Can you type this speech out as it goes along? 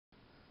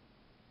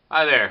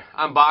Hi there,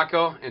 I'm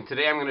Bakko, and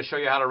today I'm going to show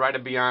you how to write a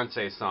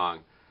Beyonce song.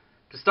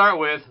 To start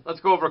with,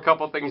 let's go over a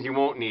couple things you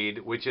won't need,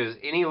 which is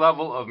any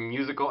level of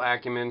musical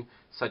acumen,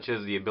 such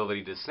as the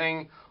ability to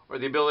sing or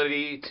the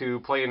ability to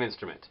play an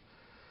instrument.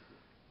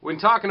 When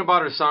talking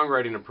about her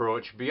songwriting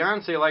approach,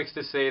 Beyonce likes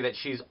to say that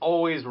she's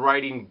always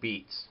writing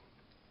beats.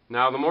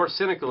 Now, the more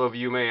cynical of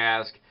you may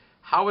ask,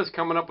 how is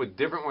coming up with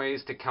different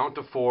ways to count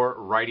to 4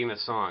 writing a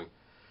song?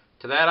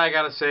 To that I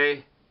gotta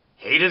say,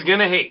 hate is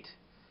gonna hate.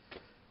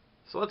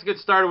 So let's get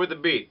started with the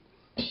beat.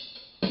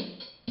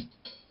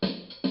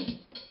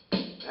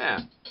 Yeah.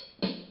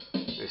 Let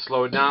me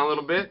slow it down a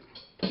little bit.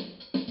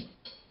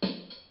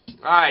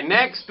 Alright,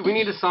 next we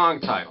need a song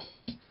title.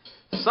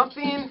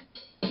 Something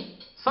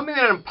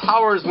that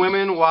empowers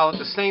women while at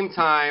the same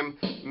time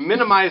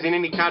minimizing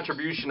any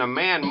contribution a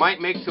man might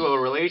make to a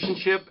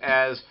relationship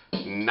as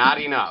not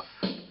enough.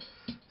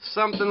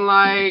 Something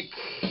like,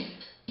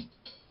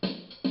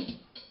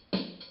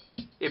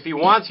 if he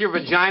wants your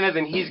vagina,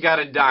 then he's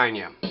gotta dine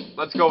you.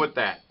 Let's go with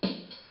that.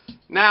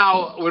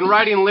 Now, when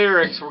writing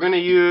lyrics, we're going to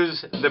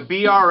use the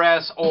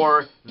BRS,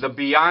 or the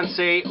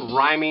Beyonce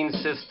rhyming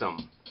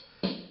system.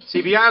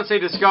 See,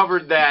 Beyonce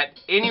discovered that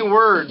any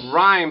word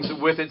rhymes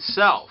with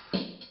itself.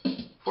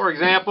 For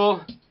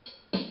example,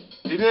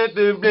 put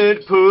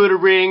a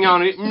ring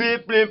on it,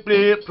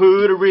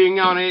 put a ring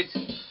on it,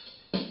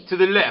 to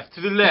the left,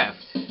 to the left,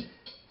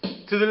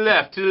 to the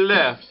left, to the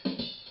left.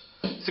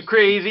 So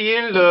crazy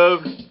in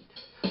love,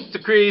 so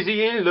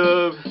crazy in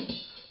love,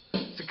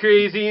 so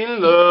crazy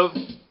in love.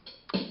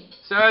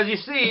 So as you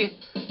see,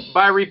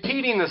 by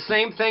repeating the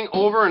same thing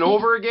over and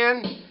over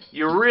again,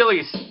 you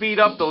really speed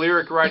up the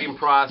lyric writing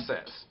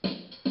process.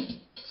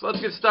 So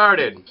let's get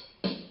started.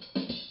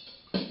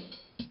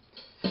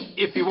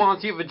 If he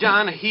wants your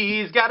vagina,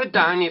 he's gotta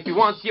dine you. If he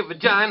wants your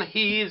vagina,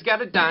 he's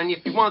gotta dine you.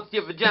 If he wants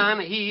your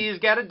vagina, he's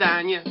gotta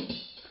dine you.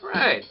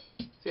 Alright.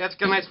 See, that's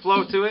got a nice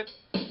flow to it.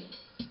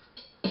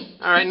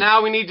 Alright,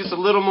 now we need just a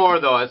little more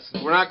though.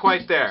 We're not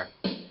quite there.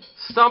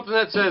 Something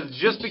that says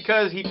just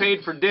because he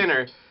paid for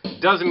dinner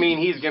doesn't mean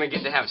he's gonna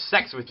get to have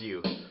sex with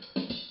you.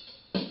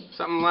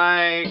 Something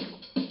like,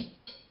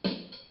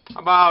 how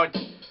about,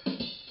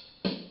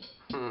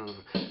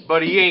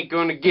 but he ain't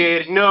gonna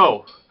get it,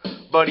 no.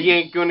 But he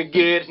ain't gonna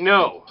get it,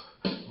 no.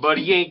 But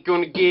he ain't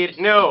gonna get it,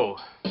 no.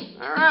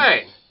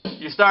 Alright.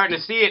 You're starting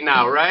to see it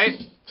now, right?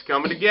 It's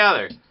coming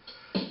together.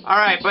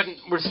 Alright, but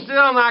we're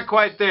still not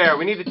quite there.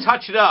 We need to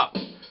touch it up.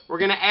 We're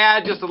going to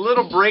add just a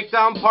little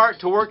breakdown part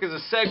to work as a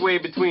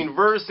segue between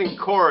verse and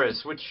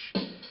chorus, which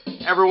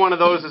every one of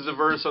those is the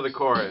verse or the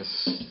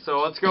chorus. So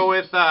let's go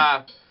with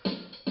edge,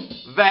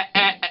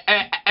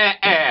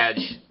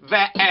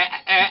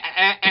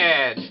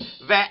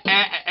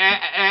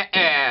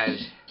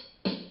 edge.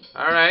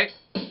 Alright,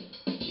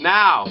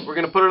 now we're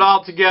going to put it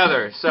all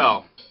together.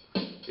 So,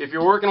 if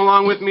you're working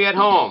along with me at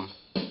home,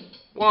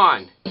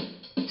 1,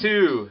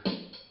 2.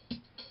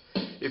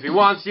 If he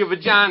wants your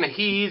vagina,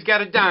 he's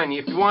gotta dine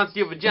you. If he wants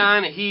your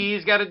vagina,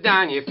 he's gotta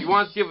dine you. If he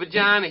wants your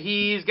vagina,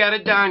 he's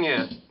gotta dine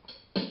you.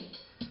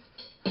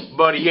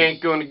 But he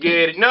ain't gonna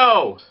get it,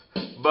 no.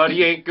 But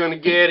he ain't gonna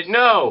get it,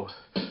 no.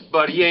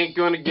 But he ain't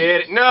gonna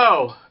get it,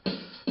 no.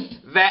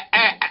 That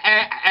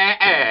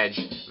edge,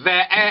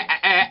 that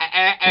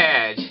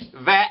edge,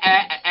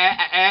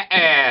 that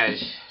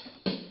edge.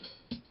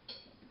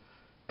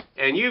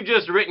 And you've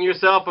just written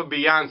yourself a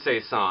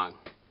Beyonce song.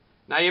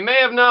 Now you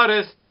may have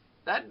noticed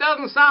that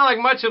doesn't sound like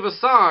much of a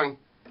song.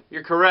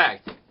 You're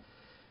correct.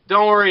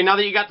 Don't worry, now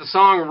that you got the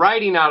song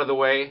writing out of the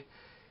way,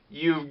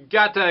 you've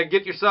got to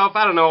get yourself,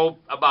 I don't know,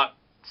 about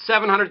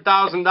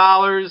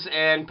 $700,000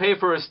 and pay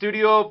for a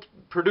studio,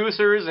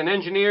 producers and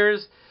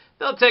engineers.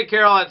 They'll take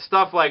care of all that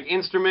stuff like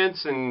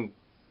instruments and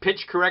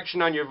pitch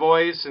correction on your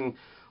voice and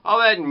all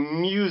that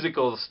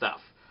musical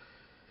stuff.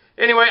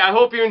 Anyway, I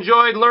hope you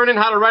enjoyed learning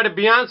how to write a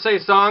Beyonce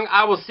song.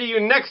 I will see you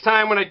next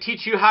time when I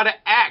teach you how to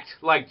act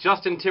like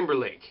Justin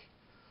Timberlake.